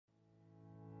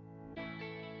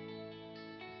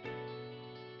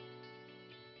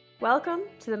Welcome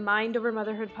to the Mind Over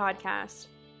Motherhood podcast.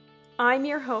 I'm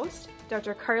your host,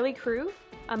 Dr. Carly Crew,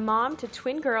 a mom to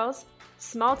twin girls,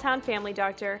 small-town family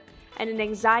doctor, and an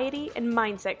anxiety and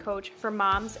mindset coach for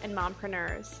moms and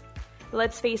mompreneurs.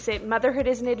 Let's face it, motherhood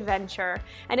is an adventure,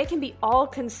 and it can be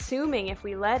all-consuming if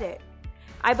we let it.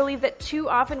 I believe that too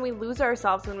often we lose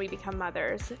ourselves when we become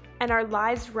mothers, and our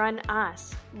lives run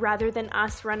us rather than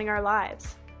us running our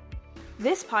lives.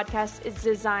 This podcast is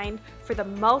designed for the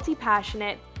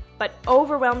multi-passionate but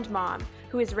overwhelmed mom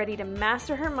who is ready to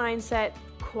master her mindset,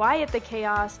 quiet the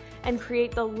chaos, and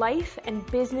create the life and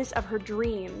business of her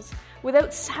dreams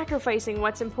without sacrificing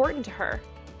what's important to her.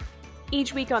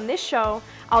 Each week on this show,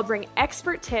 I'll bring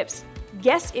expert tips,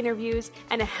 guest interviews,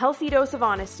 and a healthy dose of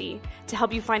honesty to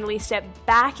help you finally step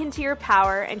back into your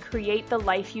power and create the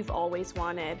life you've always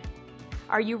wanted.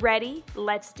 Are you ready?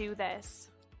 Let's do this.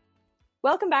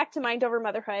 Welcome back to Mind Over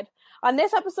Motherhood. On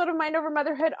this episode of Mind Over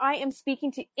Motherhood, I am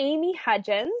speaking to Amy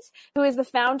Hudgens, who is the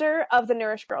founder of the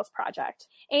Nourished Girls Project.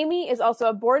 Amy is also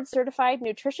a board-certified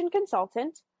nutrition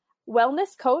consultant,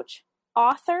 wellness coach,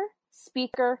 author,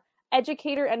 speaker,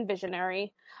 educator, and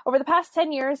visionary. Over the past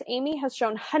 10 years, Amy has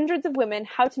shown hundreds of women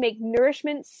how to make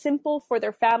nourishment simple for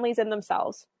their families and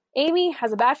themselves. Amy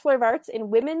has a Bachelor of Arts in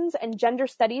Women's and Gender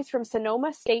Studies from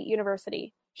Sonoma State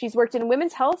University. She's worked in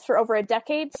women's health for over a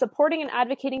decade, supporting and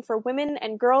advocating for women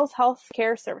and girls' health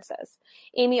care services.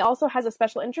 Amy also has a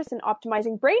special interest in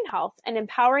optimizing brain health and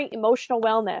empowering emotional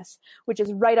wellness, which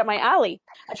is right up my alley.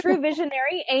 A true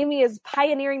visionary, Amy is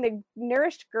pioneering the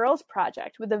Nourished Girls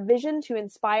Project with a vision to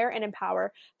inspire and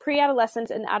empower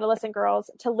pre-adolescent and adolescent girls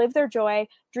to live their joy,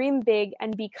 dream big,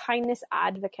 and be kindness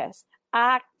advocates.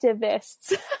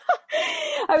 Activists.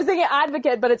 I was thinking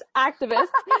advocate, but it's activist.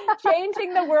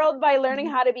 Changing the world by learning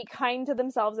how to be kind to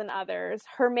themselves and others.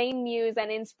 Her main muse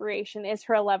and inspiration is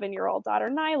her 11-year-old daughter,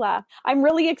 Nyla. I'm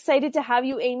really excited to have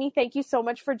you, Amy. Thank you so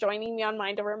much for joining me on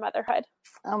Mind Over Motherhood.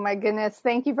 Oh my goodness.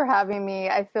 Thank you for having me.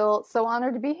 I feel so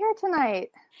honored to be here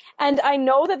tonight. And I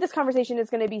know that this conversation is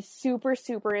going to be super,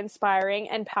 super inspiring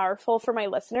and powerful for my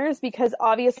listeners because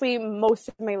obviously most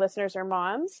of my listeners are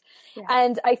moms. Yeah.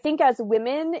 And I think as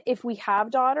women, if we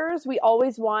have daughters, we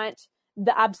always want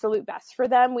the absolute best for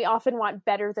them. We often want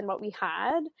better than what we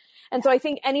had. And so I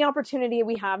think any opportunity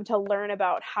we have to learn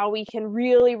about how we can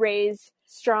really raise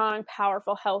strong,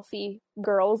 powerful, healthy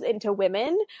girls into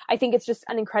women, I think it's just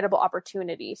an incredible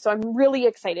opportunity. So I'm really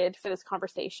excited for this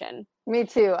conversation. Me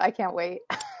too. I can't wait.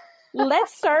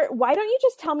 Let's start. Why don't you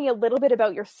just tell me a little bit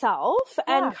about yourself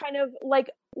and kind of like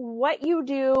what you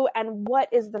do and what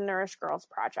is the Nourished Girls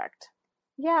Project?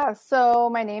 Yeah, so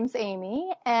my name's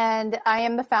Amy, and I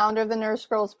am the founder of the Nourished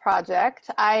Girls Project.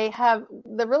 I have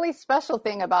the really special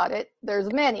thing about it,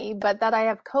 there's many, but that I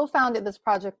have co-founded this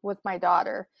project with my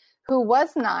daughter, who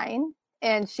was 9,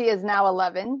 and she is now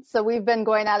 11. So we've been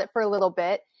going at it for a little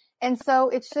bit. And so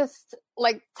it's just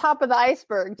like top of the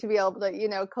iceberg to be able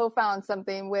to, co-found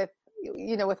something with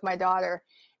my daughter.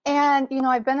 And,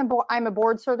 I'm a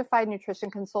board certified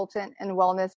nutrition consultant and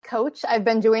wellness coach. I've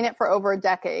been doing it for over a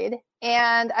decade.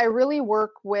 And I really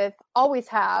work with, always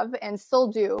have, and still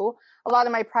do, a lot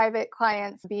of my private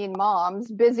clients being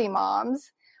moms, busy moms,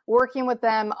 working with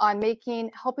them on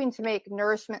helping to make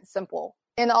nourishment simple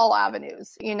in all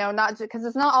avenues, not just because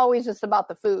it's not always just about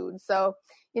the food. So,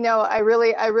 I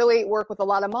really work with a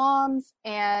lot of moms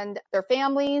and their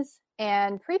families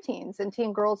and preteens and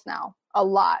teen girls now a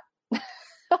lot.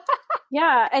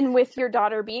 Yeah. And with your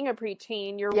daughter being a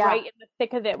preteen, you're right in the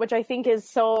thick of it, which I think is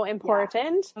so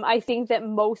important. Yeah. I think that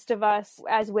most of us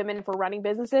as women, if we're running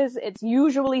businesses, it's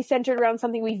usually centered around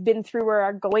something we've been through or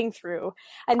are going through.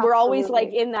 And Absolutely. We're always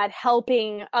like in that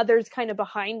helping others kind of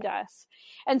behind us.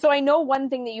 And so I know one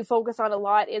thing that you focus on a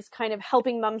lot is kind of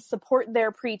helping them support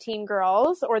their preteen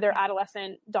girls or their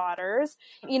adolescent daughters,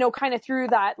 kind of through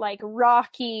that like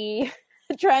rocky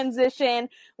transition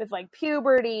with like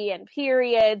puberty and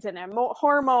periods and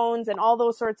hormones and all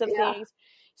those sorts of things.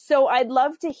 So I'd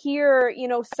love to hear,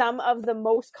 some of the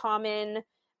most common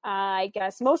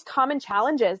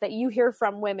challenges that you hear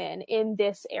from women in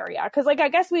this area. Cause I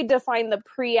guess we define the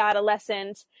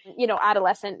pre-adolescent,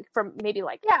 adolescent from maybe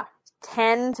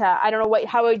 10 to, I don't know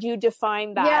how would you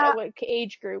define that? Yeah. What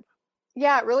age group?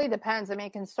 Yeah, it really depends. I mean,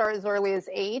 it can start as early as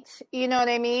 8. You know what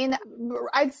I mean?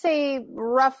 I'd say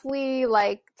roughly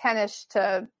like 10-ish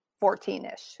to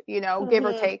 14-ish, give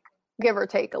or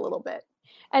take a little bit.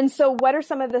 And so what are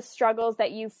some of the struggles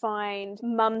that you find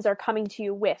moms are coming to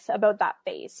you with about that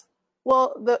phase?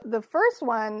 Well, the first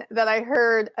one that I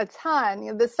heard a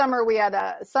ton, this summer we had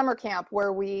a summer camp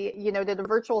where we, did a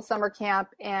virtual summer camp,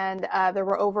 and there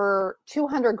were over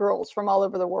 200 girls from all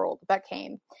over the world that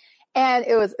came. And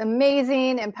it was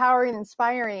amazing, empowering,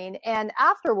 inspiring. And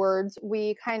afterwards,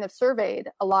 we kind of surveyed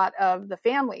a lot of the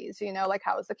families, like,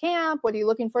 how was the camp? What are you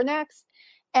looking for next?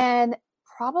 And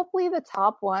probably the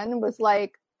top one was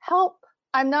like, help,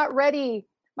 I'm not ready.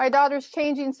 My daughter's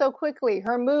changing so quickly,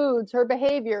 her moods, her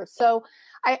behavior. So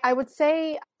I would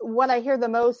say what I hear the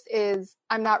most is,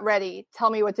 I'm not ready. Tell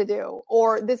me what to do.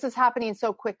 Or this is happening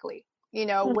so quickly,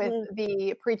 with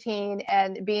the preteen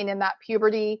and being in that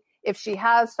puberty, if she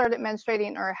has started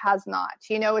menstruating or has not,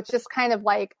 it's just kind of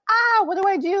like, what do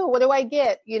I do? What do I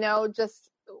get? Just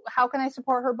how can I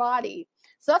support her body?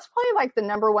 So that's probably like the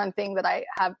number one thing that I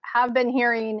have been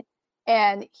hearing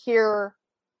and hear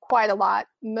quite a lot,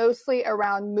 mostly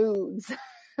around moods,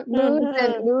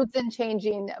 moods and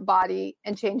changing body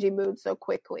and changing mood so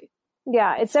quickly.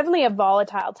 Yeah, it's definitely a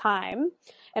volatile time.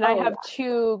 And I have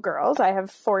two girls. I have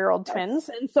 4-year-old twins.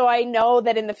 And so I know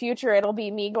that in the future, it'll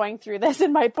be me going through this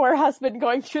and my poor husband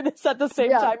going through this at the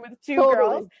same time with two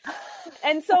girls.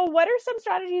 And so what are some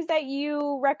strategies that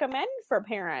you recommend for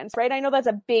parents, right? I know that's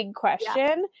a big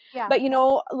question, but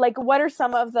like, what are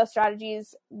some of the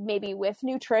strategies maybe with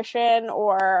nutrition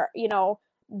or,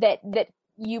 that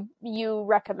you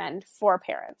recommend for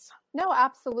parents? No,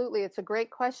 absolutely. It's a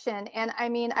great question. And I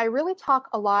mean, I really talk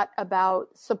a lot about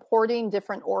supporting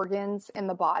different organs in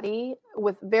the body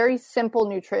with very simple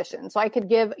nutrition. So I could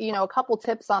give, a couple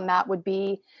tips on that would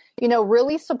be,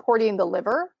 really supporting the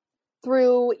liver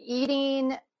through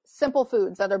eating simple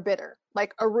foods that are bitter,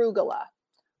 like arugula,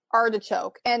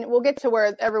 artichoke. And we'll get to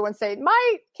where everyone's saying,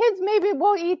 my kids maybe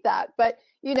won't eat that, but,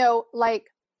 like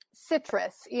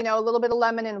citrus, a little bit of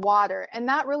lemon and water. And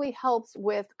that really helps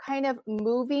with kind of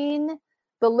moving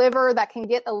the liver that can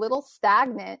get a little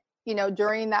stagnant,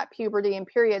 during that puberty and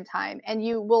period time. And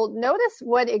you will notice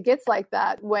what it gets like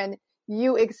that when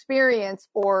you experience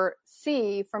or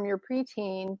see from your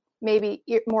preteen, maybe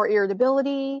more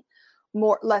irritability,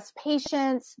 less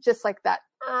patience, just like that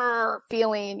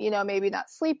feeling, maybe not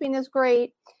sleeping is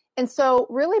great. And so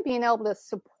really being able to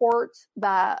support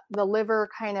the liver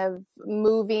kind of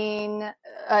moving,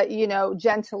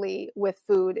 gently with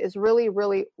food is really,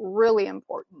 really, really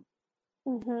important.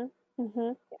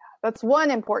 Yeah, that's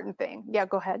one important thing. Yeah,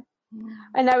 go ahead.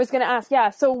 And I was going to ask,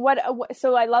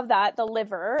 so I love that, the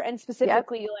liver, and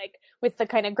specifically like with the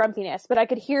kind of grumpiness, but I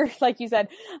could hear, like you said,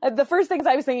 the first things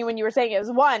I was thinking when you were saying it was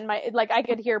I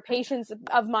could hear patients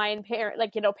of mine,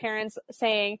 parents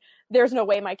saying, there's no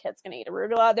way my kid's going to eat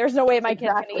arugula. There's no way my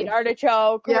kid's going to eat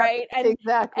artichoke. Right. And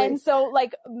exactly. And so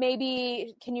like,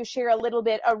 maybe can you share a little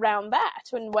bit around that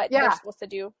and what they're supposed to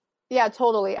do? Yeah,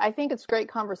 totally. I think it's great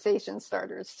conversation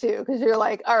starters too, because you're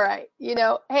like, all right,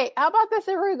 hey, how about this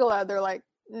arugula? They're like,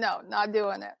 no, not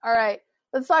doing it. All right,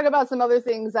 let's talk about some other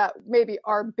things that maybe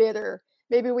are bitter.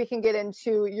 Maybe we can get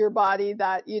into your body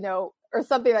that, or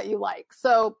something that you like.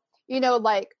 So,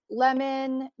 like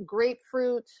lemon,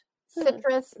 grapefruit,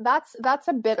 citrus, that's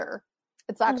a bitter.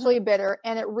 It's actually bitter,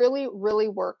 and it really, really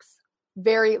works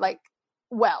very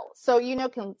well. So,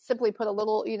 can simply put a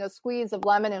little, squeeze of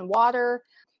lemon and water,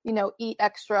 eat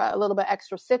a little bit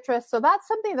extra citrus. So that's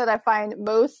something that I find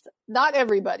not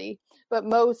everybody, but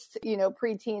most,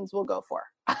 preteens will go for.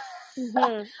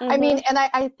 I mean, and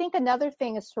I think another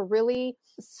thing is to really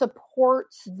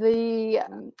support the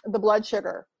blood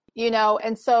sugar,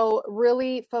 and so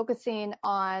really focusing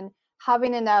on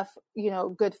having enough,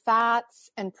 good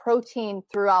fats and protein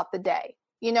throughout the day.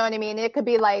 You know what I mean? It could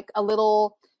be like a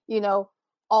little,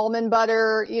 almond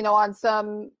butter,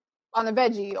 on a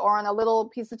veggie or on a little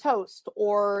piece of toast,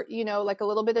 or, like a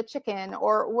little bit of chicken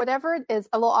or whatever it is,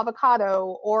 a little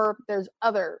avocado, or there's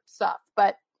other stuff,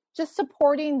 but just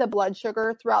supporting the blood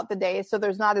sugar throughout the day so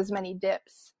there's not as many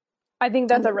dips. I think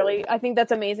that's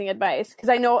amazing advice. Because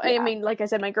I know, I mean, like I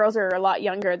said, my girls are a lot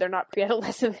younger. They're not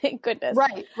pre-adolescent, thank goodness.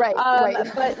 Right.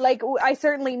 But like, I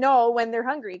certainly know when they're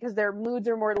hungry because their moods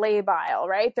are more labile,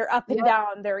 right? They're up and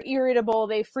down. They're irritable.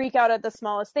 They freak out at the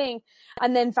smallest thing.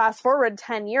 And then fast forward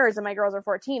 10 years and my girls are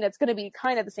 14, it's going to be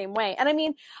kind of the same way. And I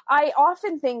mean, I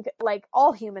often think like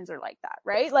all humans are like that,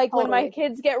 right? Like when my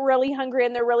kids get really hungry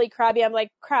and they're really crabby, I'm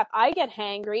like, crap, I get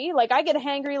hangry. Like I get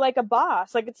hangry like a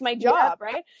boss. Like it's my job,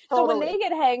 right? So when they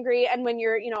get hangry and when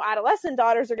your, adolescent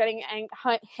daughters are getting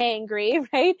hangry,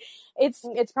 right?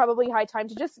 It's probably high time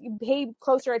to just pay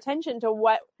closer attention to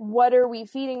what are we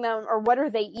feeding them or what are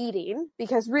they eating?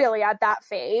 Because really at that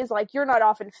phase, like you're not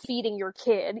often feeding your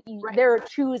kid. They're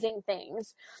choosing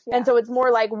things. Yeah. And so it's more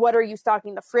like, what are you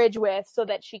stocking the fridge with so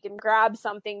that she can grab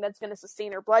something that's going to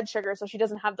sustain her blood sugar so she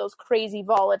doesn't have those crazy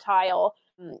volatile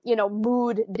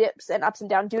mood dips and ups and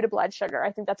down due to blood sugar.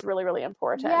 I think that's really, really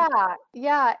important.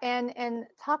 Yeah. And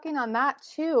talking on that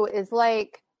too is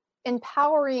like,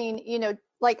 empowering,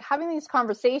 like having these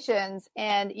conversations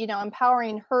and,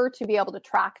 empowering her to be able to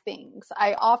track things.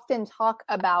 I often talk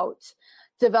about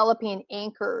developing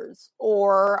anchors,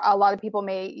 or a lot of people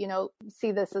may,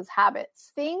 see this as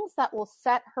habits, things that will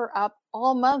set her up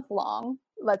all month long.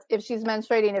 If she's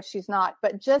menstruating, if she's not,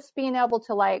 but just being able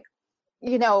to like,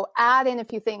 add in a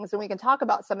few things, and we can talk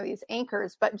about some of these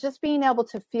anchors, but just being able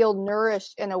to feel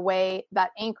nourished in a way that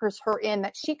anchors her in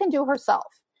that she can do herself.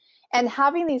 And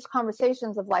having these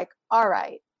conversations of like, all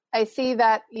right, I see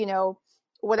that,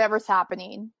 whatever's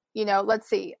happening, let's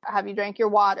see, have you drank your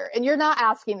water? And you're not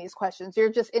asking these questions.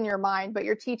 You're just in your mind, but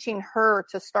you're teaching her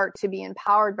to start to be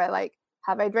empowered by like,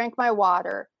 have I drank my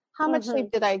water? How much sleep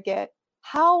did I get?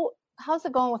 How's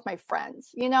it going with my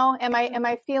friends? Am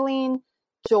I feeling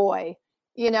joy?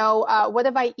 What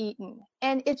have I eaten?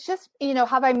 And it's just,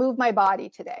 have I moved my body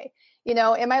today?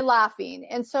 Am I laughing?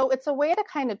 And so it's a way to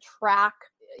kind of track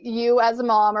you as a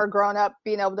mom or grown up,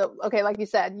 being able to, okay, like you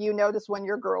said, notice when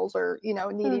your girls are,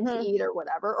 needing to eat or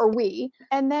whatever, or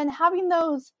and then having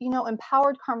those,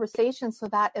 empowered conversations so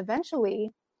that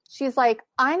eventually she's like,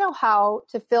 I know how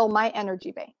to fill my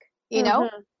energy bank,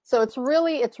 So it's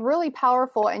really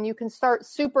powerful, and you can start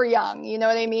super young, you know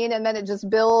what I mean? And then it just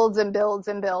builds and builds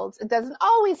and builds. It doesn't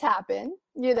always happen,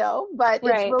 but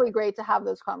it's really great to have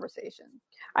those conversations.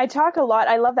 I talk a lot.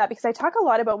 I love that, because I talk a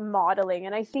lot about modeling,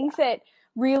 and I think that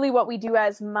really what we do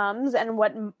as moms, and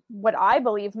what I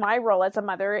believe my role as a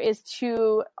mother is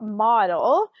to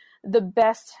model the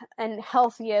best and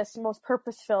healthiest, most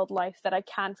purpose-filled life that I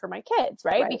can for my kids,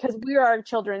 right? Because we are our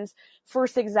children's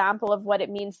first example of what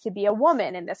it means to be a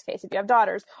woman, in this case, if you have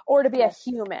daughters, or to be a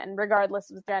human,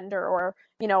 regardless of gender or,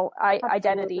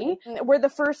 identity.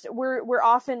 We're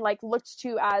often like looked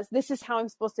to as, this is how I'm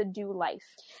supposed to do life.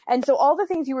 And so all the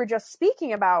things you were just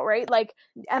speaking about, right? Like,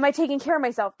 am I taking care of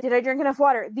myself? Did I drink enough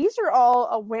water? These are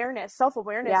all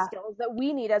self-awareness skills that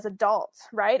we need as adults,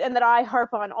 right? And that I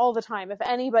harp on all the time. If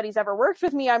anybody's ever worked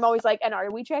with me, I'm always like, and are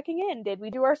we checking in? Did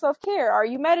we do our self-care? Are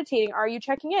you meditating? Are you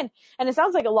checking in? And it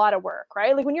sounds like a lot of work,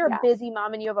 right? Like when you're a busy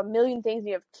mom and you have a million things and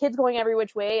you have kids going every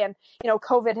which way, and,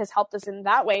 COVID has helped us in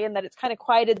that way, and that it's kind of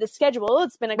quieted the schedule.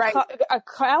 It's been a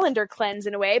calendar cleanse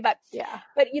in a way, but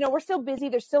we're still busy.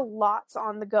 There's still lots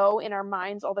on the go in our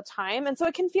minds all the time. And so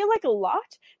it can feel like a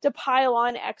lot to pile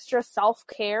on extra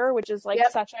self-care, which is like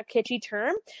such a kitschy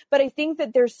term. But I think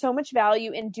that there's so much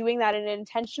value in doing that in an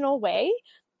intentional way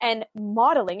and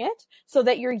modeling it so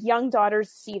that your young daughters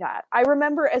see that. I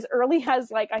remember as early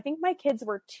as I think my kids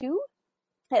were 2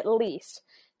 at least.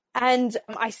 And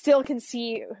I still can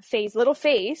see little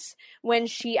face when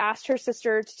she asked her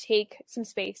sister to take some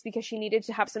space because she needed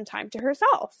to have some time to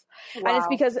herself. Wow. And it's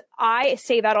because I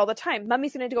say that all the time.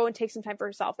 Mommy's going to go and take some time for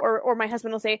herself. Or my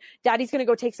husband will say, Daddy's going to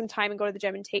go take some time and go to the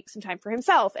gym and take some time for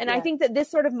himself. And I think that this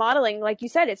sort of modeling, like you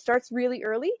said, it starts really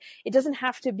early. It doesn't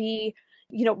have to be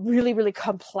really, really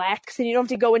complex, and you don't have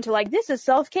to go into like, this is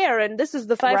self-care and this is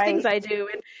the 5 things I do.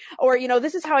 And, or,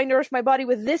 this is how I nourish my body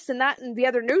with this and that and the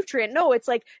other nutrient. No, it's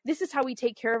like, this is how we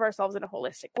take care of ourselves in a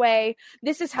holistic way.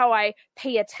 This is how I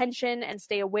pay attention and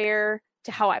stay aware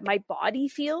to how my body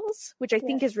feels, which I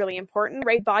think is really important,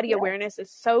 right? Body awareness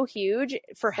is so huge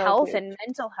for health and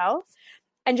mental health.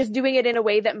 And just doing it in a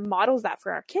way that models that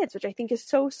for our kids, which I think is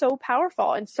so, so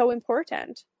powerful and so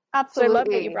important. Absolutely. So I love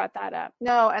that you brought that up.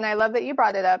 No, and I love that you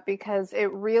brought it up because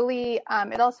it really,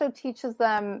 it also teaches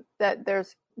them that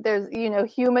there's,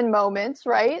 human moments,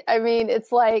 right? I mean,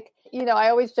 it's like, I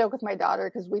always joke with my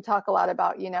daughter because we talk a lot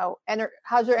about,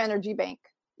 how's your energy bank?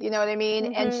 You know what I mean?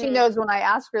 Mm-hmm. And she knows when I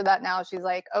ask her that now, she's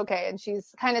like, okay. And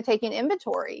she's kind of taking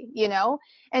inventory,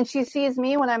 and she sees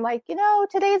me when I'm like,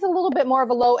 today's a little bit more of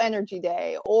a low energy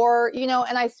day, or,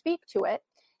 and I speak to it.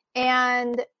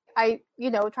 And I,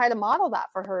 try to model that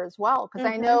for her as well. Cause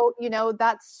I know,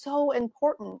 that's so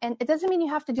important. And it doesn't mean you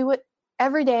have to do it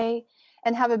every day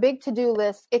and have a big to-do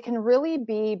list. It can really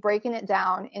be breaking it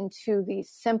down into these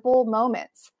simple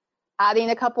moments, adding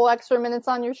a couple extra minutes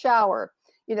on your shower,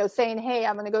 saying, hey,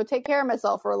 I'm going to go take care of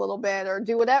myself for a little bit or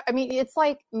do whatever. I mean, it's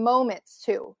like moments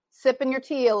too, sipping your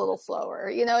tea a little slower.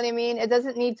 You know what I mean? It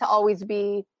doesn't need to always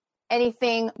be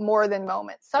anything more than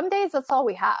moments. Some days that's all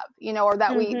we have, or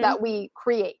that we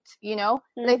create,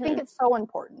 but I think it's so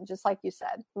important, just like you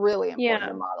said, really important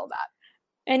to model that.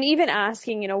 And even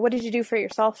asking, what did you do for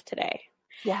yourself today?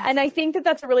 Yeah. And I think that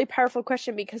that's a really powerful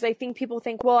question, because I think people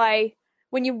think,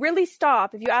 when you really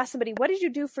stop, if you ask somebody, what did you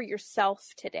do for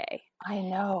yourself today? I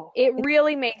know. It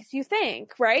really makes you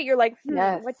think, right? You're like,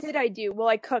 what did I do? Well,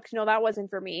 I cooked. No, that wasn't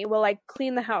for me. Well, I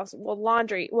cleaned the house. Well,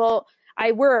 laundry. Well,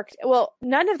 I worked. Well,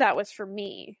 none of that was for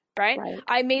me, right? Right.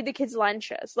 I made the kids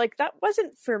lunches. Like that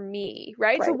wasn't for me,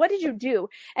 right? So Right. what did you do?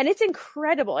 And it's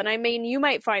incredible. And I mean, you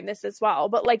might find this as well,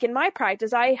 but like in my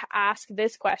practice, I ask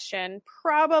this question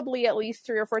probably at least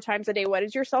 3 or 4 times a day. What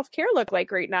does your self-care look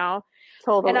like right now?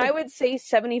 Totally. And I would say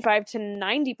 75 to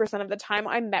 90% of the time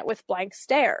I'm met with blank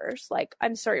stares. Like,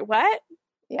 I'm sorry, what?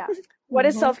 Yeah. What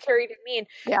does self-care even mean?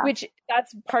 Yeah. Which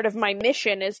that's part of my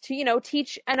mission is to, you know,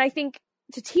 teach. And I think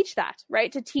to teach that,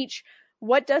 right? To teach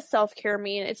what does self-care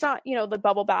mean? It's not, you know, the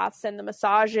bubble baths and the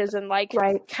massages and like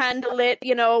Right. candlelit,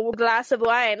 you know, glass of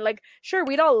wine. Like, sure,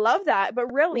 we'd all love that.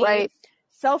 But really, Right.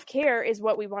 self-care is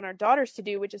what we want our daughters to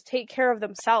do, which is take care of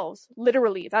themselves.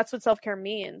 Literally, that's what self-care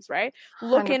means, right?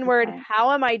 Look 100%. inward.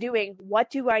 How am I doing?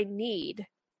 What do I need?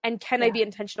 And can I be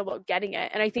intentional about getting it?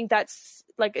 And I think that's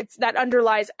like, that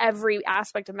underlies every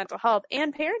aspect of mental health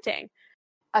and parenting.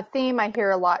 A theme I hear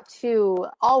a lot too,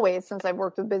 always since I've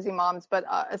worked with busy moms, but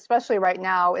especially right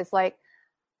now, is like,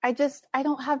 I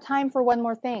don't have time for one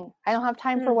more thing. I don't have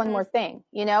time for one more thing.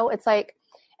 You know, it's like,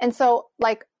 and so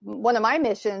like one of my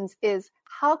missions is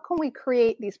how can we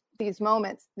create these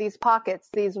moments, these pockets,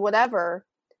 these whatever,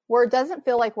 where it doesn't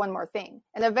feel like one more thing.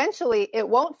 And eventually it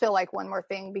won't feel like one more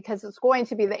thing because it's going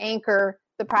to be the anchor,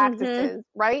 the practices,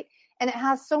 right? And it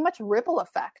has so much ripple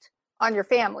effect on your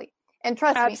family. And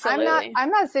trust Absolutely. me, I'm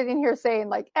not sitting here saying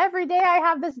like every day I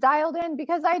have this dialed in,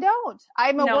 because I don't.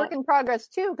 I'm a work in progress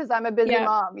too, because I'm a busy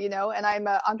mom, you know, and I'm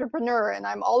an entrepreneur and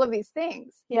I'm all of these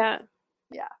things. Yeah.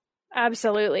 Yeah.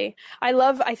 Absolutely.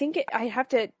 I think I have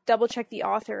to double check the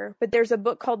author, but there's a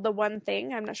book called The One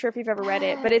Thing. I'm not sure if you've ever read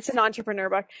it, but it's an entrepreneur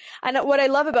book. And what I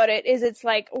love about it is it's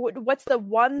like, what's the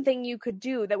one thing you could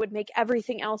do that would make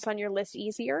everything else on your list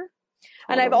easier?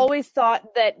 And I've always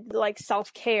thought that like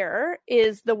self-care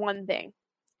is the one thing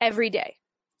every day.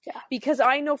 Yeah. Because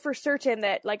I know for certain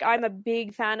that like I'm a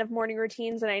big fan of morning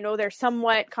routines, and I know they're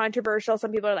somewhat controversial.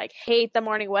 Some people are like, hate the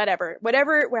morning, whatever.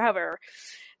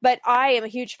 But I am a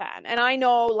huge fan. And I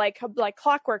know like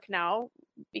clockwork now,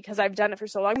 because I've done it for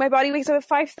so long, my body wakes up at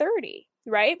 5:30.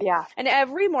 Right? Yeah. And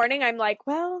every morning I'm like,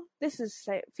 well,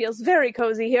 feels very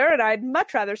cozy here and I'd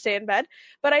much rather stay in bed.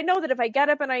 But I know that if I get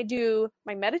up and I do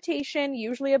my meditation,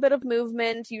 usually a bit of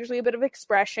movement, usually a bit of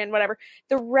expression, whatever,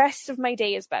 the rest of my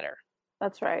day is better.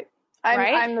 That's right.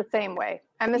 I'm the same way.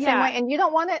 I'm the same way. And you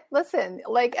don't want to listen,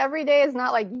 like every day is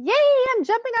not like, yay, I'm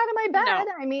jumping out of my bed.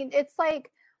 No. I mean, it's like,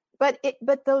 but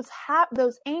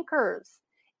those anchors,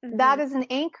 that is an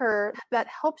anchor that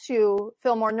helps you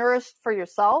feel more nourished for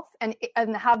yourself and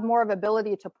have more of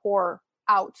ability to pour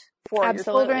out for your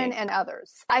children and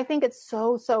others. I think it's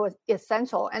so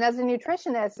essential. And as a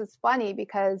nutritionist, it's funny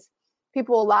because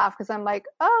people will laugh because I'm like,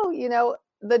 oh, you know,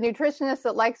 the nutritionist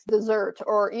that likes dessert,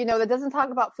 or, you know, that doesn't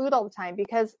talk about food all the time,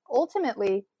 because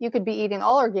ultimately you could be eating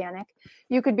all organic.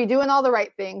 You could be doing all the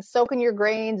right things, soaking your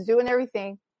grains, doing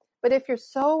everything. But if you're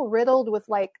so riddled with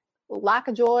like lack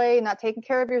of joy, not taking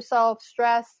care of yourself,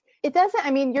 stress, it doesn't,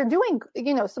 I mean, you're doing,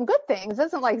 you know, some good things,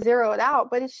 doesn't like zero it out,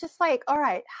 but it's just like, all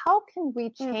right, how can we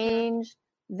change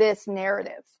this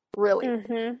narrative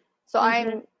really? So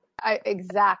I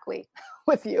exactly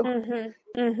with you.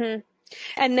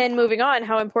 And then moving on,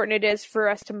 how important it is for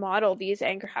us to model these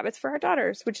anchor habits for our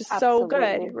daughters, which is so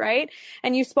good, right?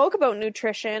 And you spoke about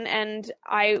nutrition, and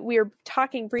we were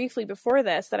talking briefly before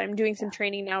this that I'm doing some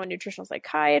training now in nutritional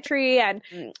psychiatry and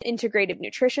integrative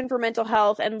nutrition for mental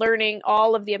health, and learning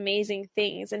all of the amazing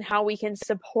things and how we can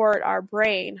support our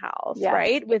brain health,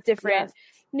 right? With different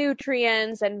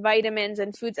nutrients and vitamins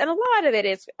and foods. And a lot of it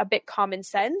is a bit common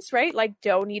sense, right? Like,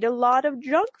 don't eat a lot of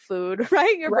junk food,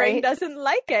 right? Your brain doesn't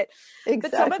like it. Exactly.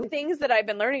 But some of the things that I've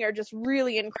been learning are just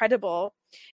really incredible.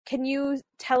 Can you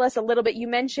tell us a little bit? You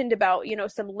mentioned about, you know,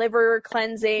 some liver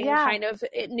cleansing kind of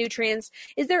nutrients.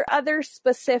 Is there other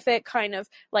specific kind of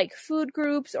like food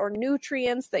groups or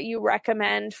nutrients that you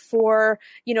recommend for,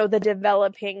 you know, the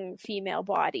developing female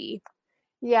body?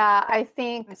 Yeah, I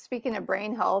think speaking of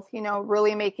brain health, you know,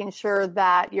 really making sure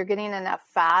that you're getting enough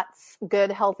fats,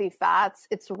 good, healthy fats.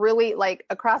 It's really like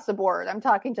across the board. I'm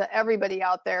talking to everybody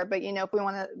out there, but, you know, if we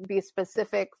want to be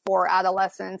specific for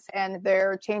adolescents and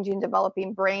their changing,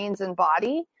 developing brains and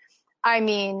body, I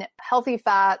mean, healthy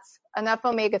fats, enough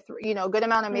omega-3, you know, good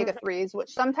amount of omega-3s, which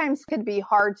sometimes could be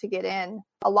hard to get in.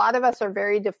 A lot of us are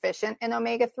very deficient in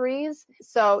omega-3s.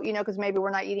 So, you know, because maybe we're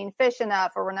not eating fish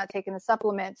enough or we're not taking the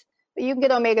supplement. But you can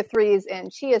get omega-3s in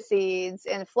chia seeds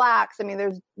and flax. I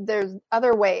mean, there's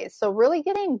other ways. So really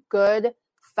getting good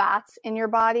fats in your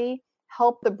body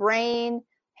help the brain,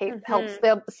 help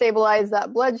stabilize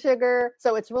that blood sugar.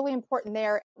 So it's really important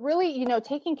there. Really, you know,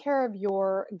 taking care of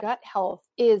your gut health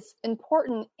is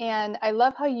important. And I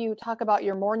love how you talk about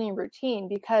your morning routine,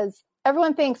 because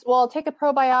everyone thinks, well, I'll take a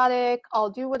probiotic, I'll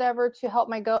do whatever to help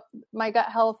my gut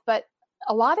health. But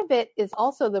a lot of it is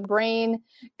also the brain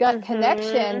gut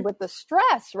connection with the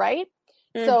stress, right?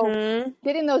 So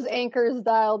getting those anchors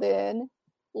dialed in,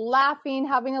 laughing,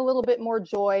 having a little bit more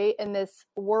joy in this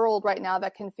world right now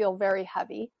that can feel very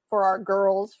heavy for our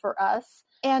girls, for us,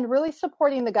 and really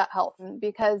supporting the gut health.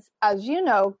 Because as you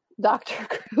know, Dr.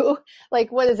 Crew,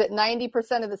 like, what is it?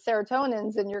 90% of the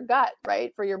serotonin's in your gut,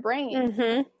 right? For your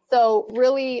brain. So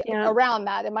really around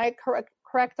that. Am I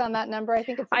correct on that number? I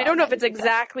think it's, I don't know if it's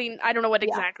exactly, I don't know what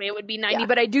exactly it would be 90,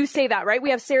 but I do say that, right?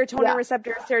 We have serotonin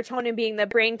receptors, serotonin being the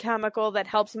brain chemical that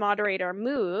helps moderate our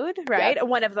mood, right?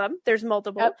 One of them, there's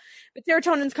multiple, but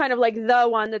serotonin's kind of like the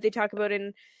one that they talk about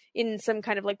in some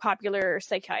kind of like popular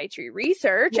psychiatry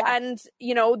research. And,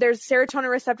 you know, there's serotonin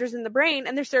receptors in the brain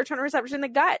and there's serotonin receptors in the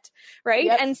gut, right?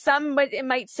 And some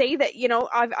might say that, you know,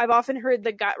 I've often heard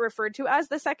the gut referred to as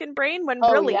the second brain when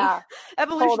really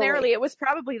evolutionarily it was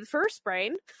probably the first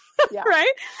brain, right?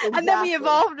 Exactly. And then we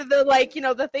evolved the, like, you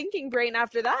know, the thinking brain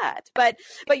after that. But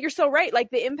you're so right. Like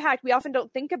the impact, we often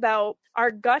don't think about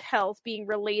our gut health being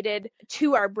related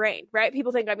to our brain, right?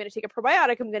 People think I'm going to take a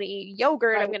probiotic, I'm going to eat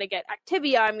yogurt, I'm going to get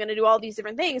Activia, I'm going to do all these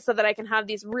different things so that I can have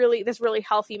this really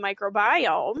healthy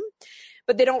microbiome.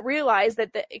 But they don't realize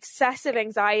that the excessive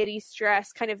anxiety,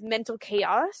 stress, kind of mental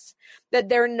chaos that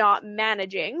they're not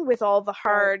managing with all the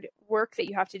hard work that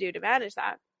you have to do to manage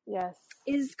that.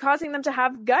 Is causing them to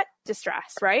have gut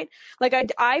distress, right? Like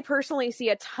I personally see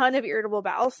a ton of irritable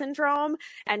bowel syndrome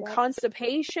and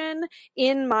constipation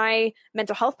in my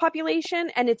mental health population,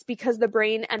 and it's because the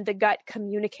brain and the gut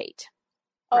communicate.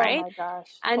 Right? Oh my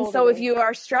gosh. And so if you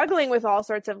are struggling with all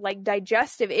sorts of like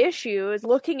digestive issues,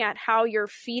 looking at how you're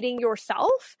feeding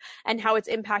yourself and how it's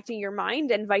impacting your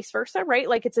mind and vice versa, right?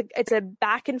 Like it's a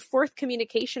back and forth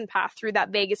communication path through that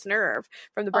vagus nerve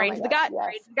from the brain to the gut,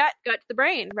 brain to the gut, gut to the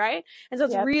brain, right? And so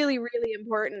it's really, really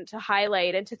important to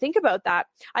highlight and to think about that.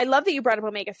 I love that you brought up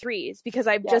omega-3s because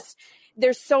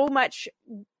there's so much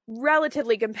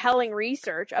relatively compelling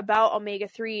research about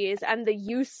omega-3s and the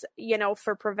use, you know,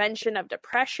 for prevention of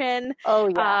depression.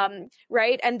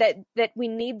 Right. And that we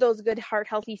need those good heart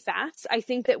healthy fats. I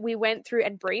think that we went through,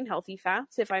 and brain healthy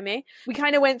fats, if I may, we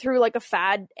kind of went through like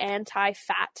a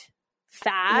anti-fat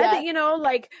fad, you know,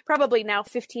 like probably now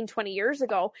 15, 20 years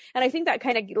ago. And I think that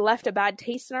kind of left a bad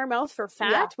taste in our mouth for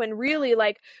fat when really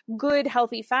like good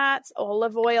healthy fats,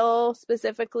 olive oil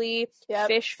specifically,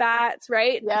 fish fats,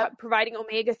 right? Providing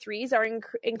omega-3s are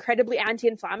incredibly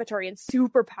anti-inflammatory and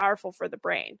super powerful for the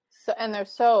brain. So, and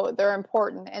they're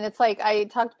important. And it's like, I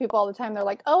talk to people all the time. They're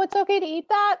like, oh, it's okay to eat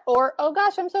that. Or, oh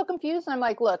gosh, I'm so confused. And I'm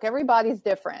like, look, everybody's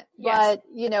different, but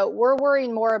you know, we're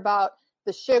worrying more about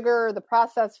the sugar, the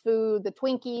processed food, the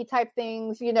Twinkie type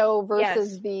things, you know,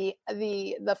 versus the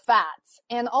fats.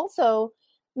 And also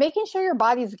making sure your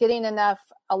body's getting enough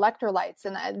electrolytes.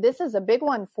 And this is a big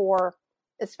one for,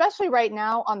 especially right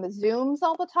now on the Zooms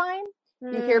all the time.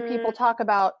 You hear people talk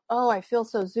about, oh, I feel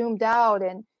so zoomed out.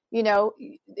 And, you know,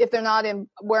 if they're not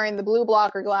wearing the blue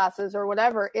blocker glasses or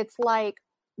whatever, it's like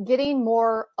getting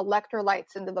more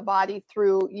electrolytes into the body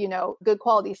through, you know, good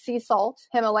quality sea salt,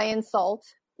 Himalayan salt.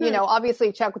 You know,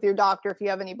 obviously check with your doctor if you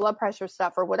have any blood pressure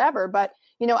stuff or whatever, but,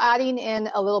 you know, adding in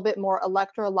a little bit more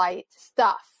electrolyte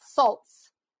stuff,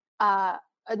 salts.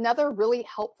 Another really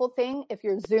helpful thing if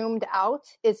you're zoomed out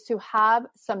is to have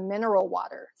some mineral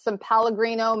water, some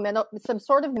Pellegrino, some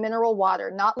sort of mineral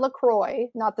water, not LaCroix,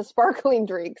 not the sparkling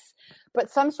drinks, but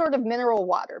some sort of mineral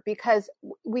water, because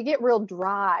we get real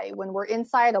dry when we're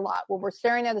inside a lot, when we're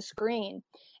staring at a screen.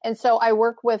 And so I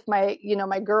work with my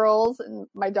girls and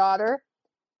my daughter.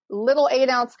 Little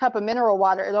 8-ounce cup of mineral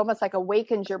water, it almost like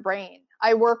awakens your brain.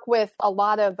 I work with a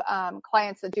lot of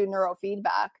clients that do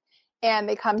neurofeedback, and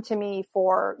they come to me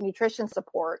for nutrition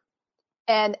support.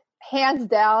 And hands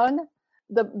down,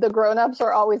 the grown-ups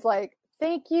are always like,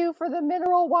 thank you for the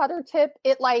mineral water tip.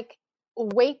 It like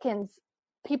wakens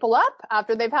people up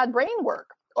after they've had brain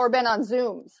work or been on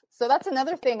Zooms. So that's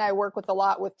another thing I work with a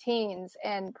lot with teens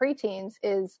and preteens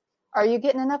is, are you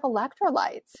getting enough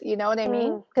electrolytes? You know what I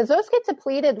mean? Because those get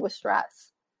depleted with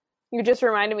stress. You just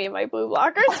reminded me of my blue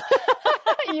blockers.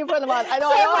 You put them on. I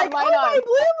know. So I have mine on. My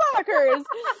blue blockers.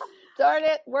 Darn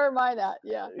it. Where am I at?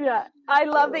 Yeah. I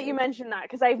love that you mentioned that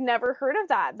because I've never heard of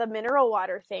that, the mineral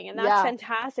water thing. And that's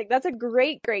fantastic. That's a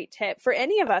great, great tip for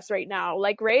any of us right now.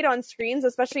 Like right on screens,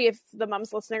 especially if the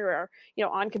moms listening are, you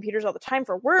know, on computers all the time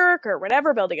for work or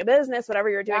whatever, building a business, whatever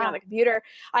you're doing on the computer.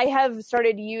 I have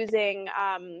started using,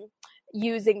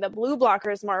 using the blue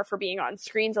blockers more for being on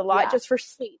screens a lot, just for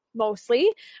sleep mostly.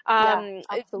 Absolutely.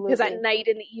 Because at night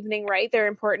and the evening, right, they're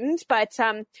important. But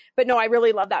no, I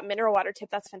really love that mineral water tip.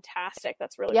 That's fantastic.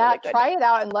 That's really good. Try it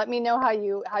out and let me know how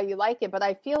you like it. But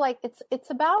I feel like it's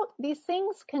about, these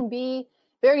things can be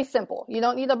very simple. You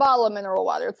don't need a bottle of mineral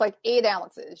water. It's like 8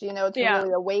 ounces, to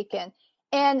really awaken.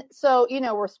 And so,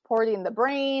 we're supporting the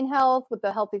brain health with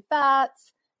the healthy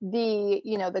fats,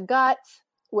 the gut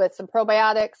with some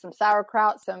probiotics, some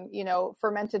sauerkraut, some,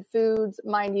 fermented foods,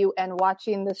 mind you, and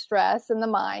watching the stress in the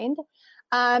mind.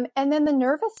 And then the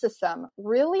nervous system,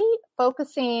 really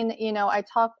focusing, I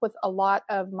talk with a lot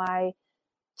of my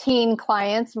teen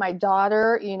clients, my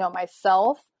daughter,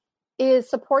 myself, is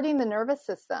supporting the nervous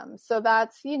system. So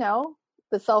that's,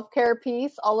 the self-care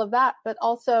piece, all of that, but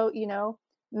also,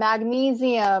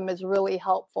 magnesium is really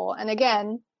helpful. And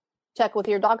again, check with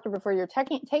your doctor before you're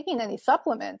taking any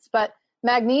supplements, but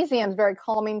magnesium is very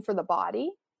calming for the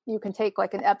body. You can take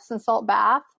like an Epsom salt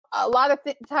bath. A lot of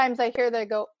times I hear they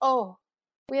go, oh,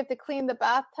 we have to clean the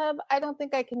bathtub. I don't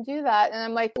think I can do that. And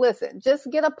I'm like, listen, just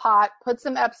get a pot, put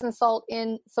some Epsom salt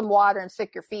in some water and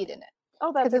stick your feet in it.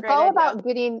 Oh, that's a great idea. Because it's all about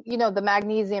getting, the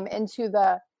magnesium into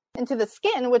the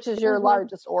skin, which is your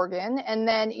largest organ. And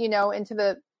then,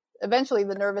 eventually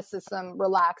the nervous system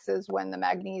relaxes when the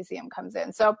magnesium comes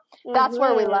in. So that's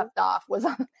where we left off, was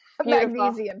on the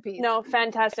magnesium piece. No,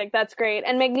 fantastic. That's great.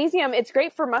 And magnesium, it's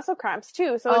great for muscle cramps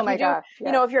too. So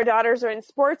if your daughters are in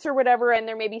sports or whatever, and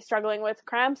they're maybe struggling with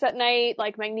cramps at night,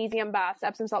 like magnesium baths,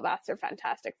 Epsom salt baths are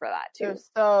fantastic for that too.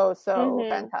 They're so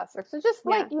fantastic. So just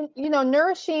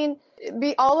nourishing,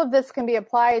 all of this can be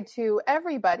applied to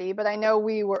everybody, but I know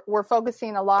we're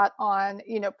focusing a lot on,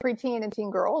 preteen and teen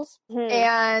girls,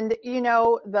 and,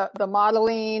 the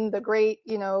modeling, the great,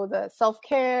 the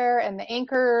self-care and the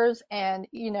anchors, and,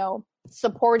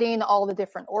 supporting all the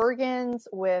different organs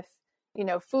with,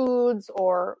 foods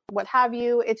or what have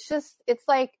you. It's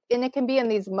like, and it can be in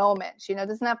these moments, it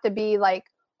doesn't have to be like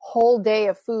whole day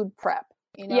of food prep,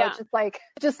 it's just like,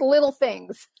 just little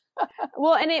things.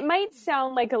 Well, and it might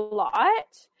sound like a lot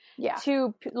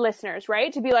to listeners,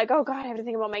 right? To be like, oh God, I have to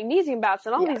think about magnesium baths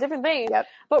and all these different things. Yep.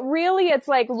 But really it's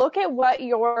like, look at what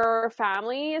your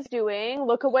family is doing,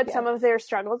 look at what some of their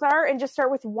struggles are, and just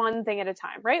start with one thing at a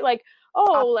time, right? Like,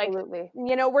 Absolutely.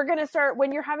 we're going to start,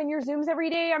 when you're having your Zooms every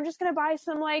day, I'm just going to buy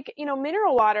some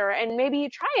mineral water and maybe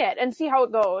try it and see how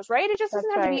it goes, right? It just doesn't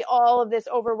have to be all of this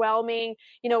overwhelming,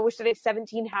 we should have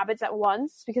 17 habits at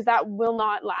once, because that will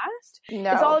not last.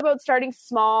 No. It's all about starting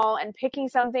small and picking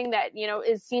something that,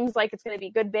 seems like it's going to be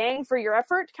good bang for your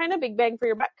effort, kind of big bang for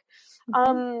your buck.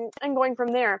 And going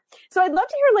from there. So I'd love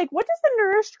to hear, what does the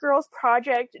Nourished Girls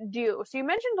Project do? So you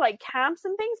mentioned camps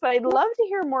and things, but I'd love to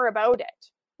hear more about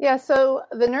it. Yeah, so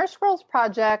the Nourished Girls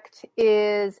Project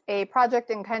is a project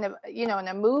in kind of, in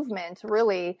a movement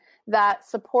really that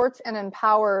supports and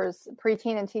empowers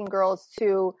preteen and teen girls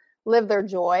to live their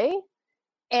joy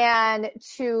and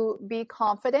to be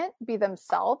confident, be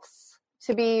themselves,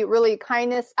 to be really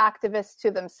kindness activists to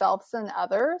themselves and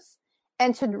others,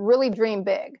 and to really dream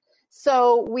big.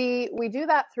 So we do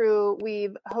that through,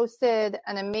 we've hosted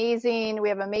we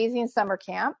have amazing summer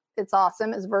camp. It's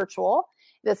awesome. It's virtual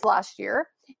this last year.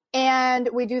 And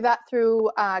we do that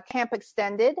through Camp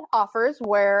Extended offers,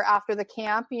 where after the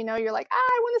camp, you're like,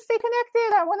 I want to stay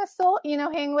connected. I want to still,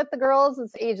 hang with the girls.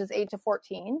 It's ages 8 to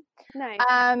 14. Nice.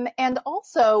 And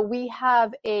also we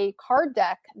have a card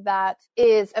deck that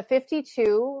is a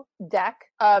 52 deck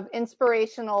of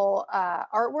inspirational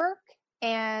artwork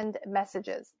and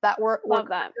messages that were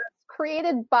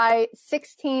created by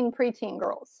 16 preteen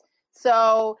girls.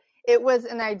 So it was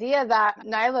an idea that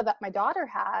Nyla, that my daughter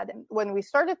had when we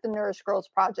started the Nourished Girls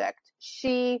Project.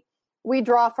 We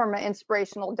draw from an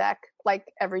inspirational deck like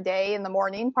every day in the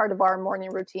morning, part of our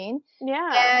morning routine.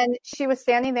 Yeah. And she was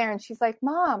standing there and she's like,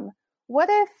 Mom, what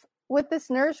if with this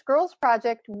Nourished Girls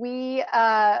Project, we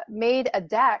made a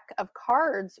deck of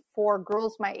cards for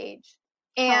girls my age?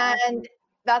 And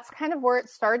that's kind of where it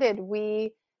started.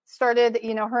 We started,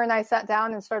 her and I sat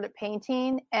down and started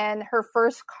painting, and her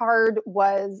first card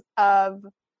was of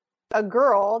a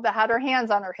girl that had her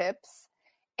hands on her hips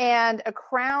and a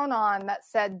crown on that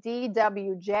said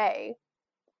DWJ.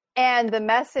 And the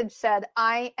message said,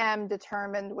 I am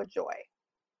determined with joy.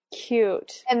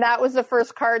 Cute. And that was the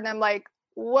first card. And I'm like,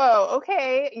 whoa,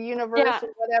 okay, universe,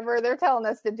 whatever, they're telling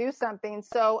us to do something.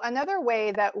 So another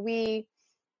way that we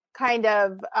kind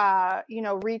of,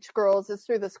 reach girls is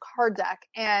through this card deck.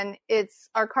 And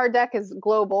our card deck is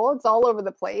global. It's all over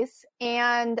the place.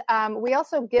 And we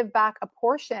also give back a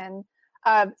portion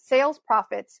of sales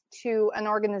profits to an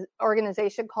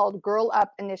organization called Girl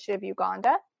Up Initiative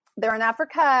Uganda. They're in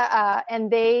Africa,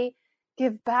 and they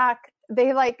give back.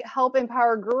 They like help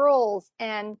empower girls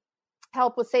and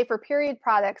help with safer period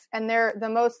products. And they're the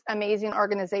most amazing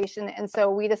organization. And so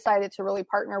we decided to really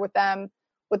partner with them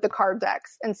with the card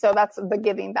decks. And so that's the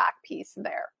giving back piece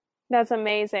there. That's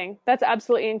amazing. That's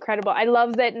absolutely incredible. I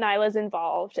love that Nyla's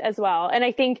involved as well. And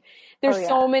I think there's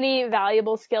so many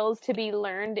valuable skills to be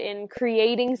learned in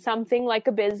creating something like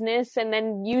a business and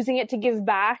then using it to give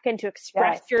back and to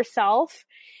express yourself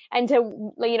and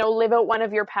to, you know, live out one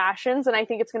of your passions. And I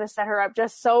think it's going to set her up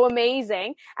just so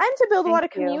amazing and to build a lot of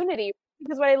community.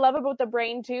 Because what I love about the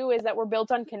brain too is that we're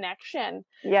built on connection,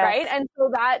 right? And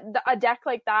so that a deck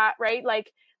like that, right?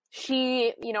 Like,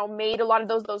 she, you know, made a lot of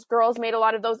those girls made a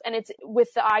lot of those. And it's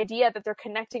with the idea that they're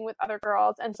connecting with other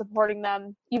girls and supporting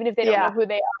them, even if they don't know who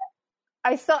they are.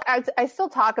 I still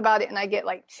talk about it and I get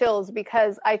like chills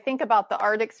because I think about the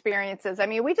art experiences. I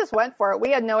mean, we just went for it.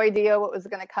 We had no idea what was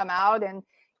going to come out. And,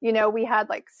 you know, we had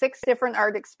like 6 different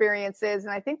art experiences.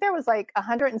 And I think there was like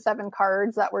 107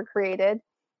 cards that were created.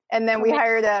 And then we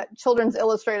hired a children's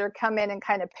illustrator come in and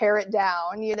kind of pare it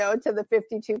down, you know, to the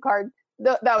 52 card.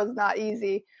 That was not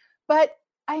easy. But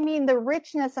I mean, the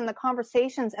richness and the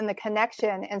conversations and the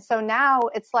connection. And so now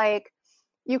it's like,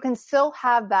 you can still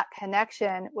have that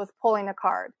connection with pulling a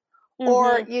card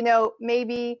or, you know,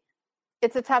 maybe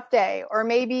it's a tough day or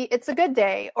maybe it's a good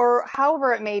day or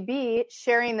however it may be,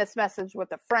 sharing this message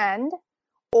with a friend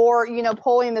or, you know,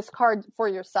 pulling this card for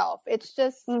yourself. It's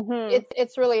just,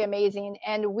 it's really amazing.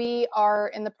 And we are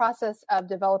in the process of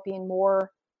developing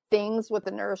more things with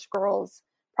the Nourished Girls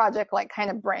project, like kind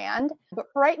of brand. But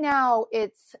right now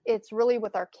it's really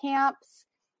with our camps.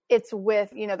 It's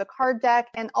with, you know, the card deck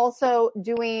and also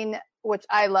doing, which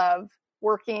I love,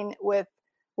 working with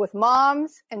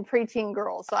moms and preteen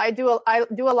girls. So I do a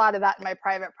lot of that in my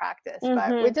private practice,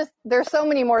 but there's so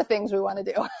many more things we want to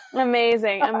do.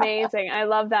 Amazing. I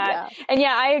love that. Yeah. And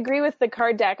I agree with the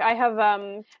card deck. I have,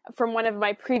 from one of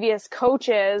my previous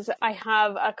coaches, I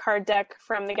have a card deck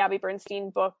from the Gabby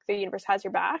Bernstein book, The Universe Has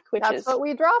Your Back, That's what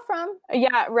we draw from.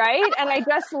 Yeah. Right. And I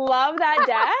just love that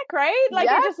deck, right? Like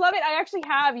I just love it. I actually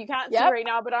have, you can't see right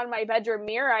now, but on my bedroom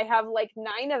mirror, I have like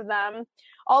 9 of them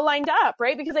all lined up,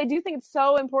 right? Because I do think it's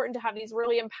so important to have these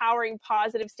really empowering,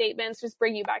 positive statements, just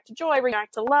bring you back to joy, bring you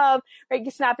back to love,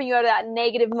 right? Snapping you out of that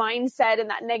negative mindset and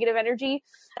that negative energy.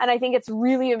 And I think it's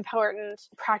really important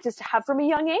practice to have from a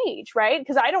young age, right?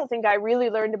 Because I don't think I really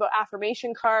learned about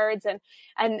affirmation cards and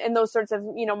those sorts of,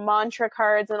 you know, mantra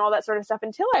cards and all that sort of stuff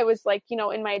until I was like, you know,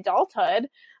 in my adulthood.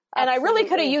 And I really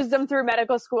could have used them through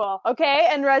medical school, okay?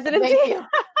 And residency. Thank you.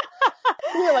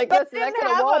 You're like, listen, I could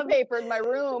have wallpapered my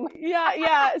room.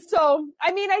 Yeah. So,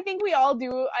 I mean, I think we all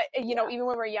do, you know, even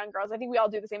when we're young girls, I think we all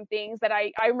do the same things that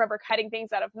I remember cutting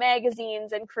things out of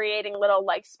magazines and creating little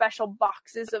like special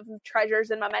boxes of treasures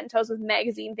and mementos with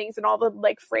magazine things and all the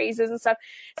like phrases and stuff.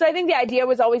 So I think the idea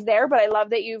was always there, but I love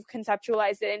that you've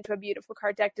conceptualized it into a beautiful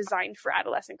card deck designed for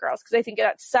adolescent girls because I think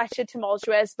that's such a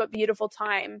tumultuous but beautiful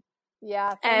time.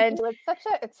 Yeah. And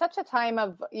it's such a time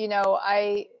of, you know,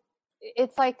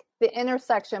 it's like the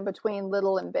intersection between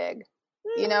little and big,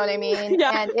 you know what I mean?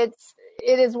 And it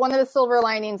is one of the silver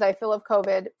linings I feel of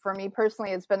COVID for me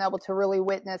personally, has been able to really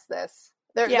witness this.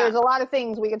 There's a lot of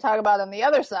things we can talk about on the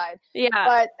other side,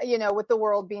 but you know, with the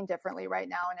world being differently right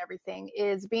now and everything,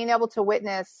 is being able to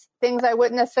witness things I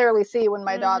wouldn't necessarily see when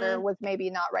my daughter was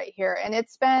maybe not right here. And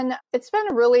it's been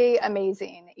really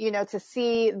amazing, you know, to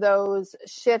see those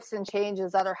shifts and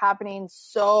changes that are happening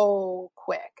so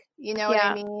quick. You know what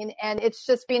I mean? And it's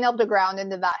just being able to ground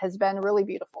into that has been really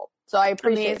beautiful. So I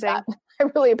appreciate that. I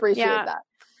really appreciate that.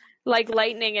 Like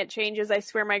lightning, it changes. I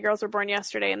swear my girls were born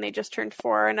yesterday and they just turned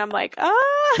 4 and I'm like,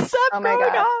 something's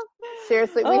going on.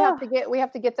 Seriously, we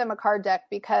have to get them a card deck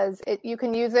because you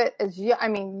can use it as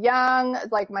young,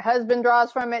 like my husband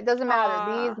draws from it. Doesn't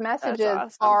matter. These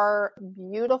messages are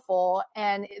beautiful.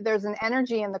 And there's an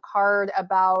energy in the card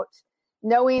about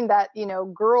knowing that, you know,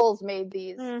 girls made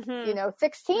these, you know,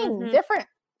 16 different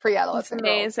pre-adolescent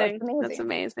girls. That's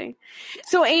amazing.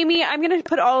 So Amy, I'm going to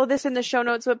put all of this in the show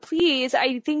notes, but please,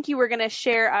 I think you were going to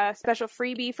share a special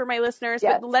freebie for my listeners,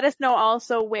 but let us know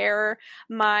also where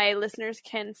my listeners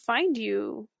can find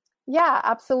you. Yeah,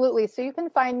 absolutely. So you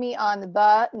can find me on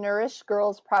the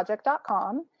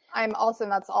nourishedgirlsproject.com. I'm also,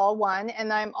 that's all one.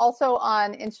 And I'm also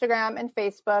on Instagram and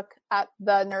Facebook at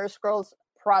the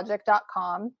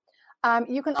nourishedgirlsproject.com.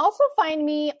 You can also find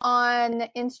me on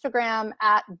Instagram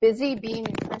at Busy Bee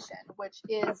Nutrition, which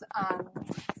is,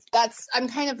 I'm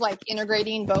kind of like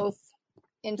integrating both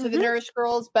into the Nourished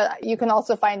Girls, but you can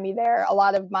also find me there. A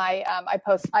lot of my,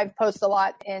 I've posted a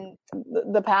lot in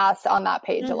the past on that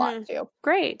page a lot too.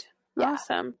 Great. Yeah.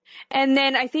 Awesome. And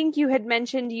then I think you had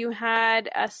mentioned you had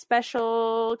a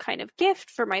special kind of gift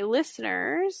for my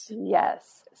listeners.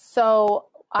 Yes. So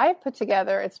I put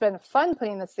together, it's been fun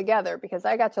putting this together because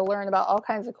I got to learn about all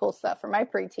kinds of cool stuff for my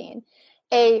preteen,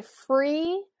 a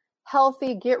free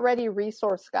healthy get ready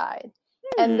resource guide.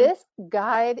 And this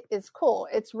guide is cool.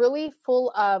 It's really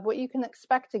full of what you can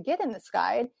expect to get in this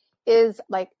guide is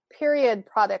like period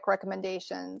product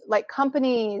recommendations, like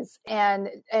companies and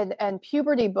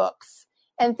puberty books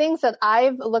and things that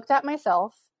I've looked at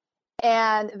myself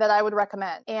and that I would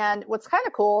recommend. And what's kind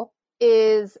of cool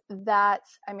is that,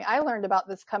 I mean, I learned about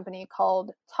this company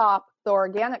called Top, the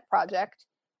Organic Project,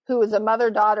 who is a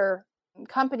mother-daughter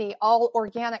company, all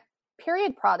organic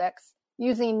period products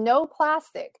using no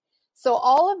plastic. So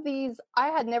all of these, I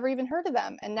had never even heard of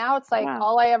them. And now it's like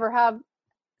all I ever have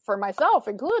for myself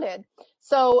included.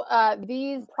 So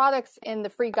these products in the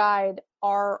free guide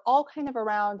are all kind of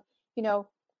around, you know,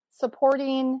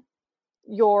 supporting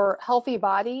your healthy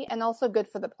body and also good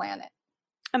for the planet.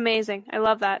 Amazing. I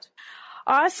love that.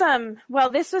 Awesome. Well,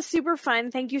 this was super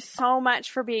fun. Thank you so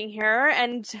much for being here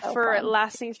and for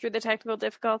lasting through the technical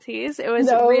difficulties. It was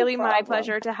really my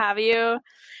pleasure to have you,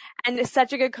 and it's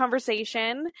such a good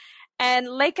conversation. And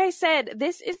like I said,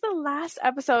 this is the last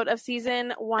episode of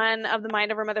season 1 of the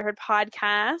Mind Over Motherhood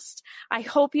podcast. I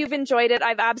hope you've enjoyed it.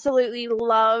 I've absolutely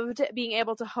loved being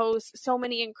able to host so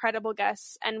many incredible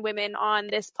guests and women on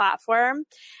this platform.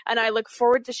 And I look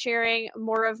forward to sharing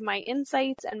more of my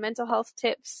insights and mental health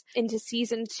tips into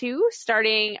season 2,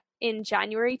 starting in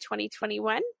January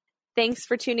 2021. Thanks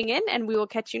for tuning in, and we will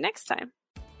catch you next time.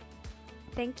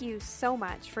 Thank you so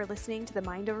much for listening to the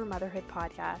Mind Over Motherhood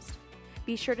podcast.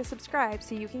 Be sure to subscribe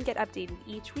so you can get updated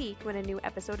each week when a new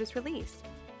episode is released.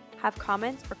 Have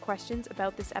comments or questions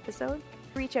about this episode?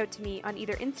 Reach out to me on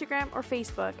either Instagram or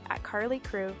Facebook at Carly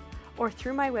Crew or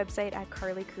through my website at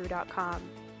carlycrew.com.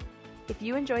 If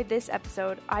you enjoyed this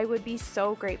episode, I would be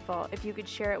so grateful if you could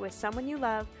share it with someone you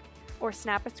love or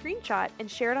snap a screenshot and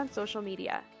share it on social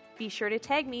media. Be sure to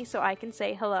tag me so I can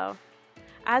say hello.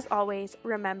 As always,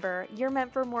 remember, you're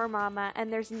meant for more, mama,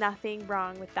 and there's nothing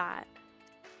wrong with that.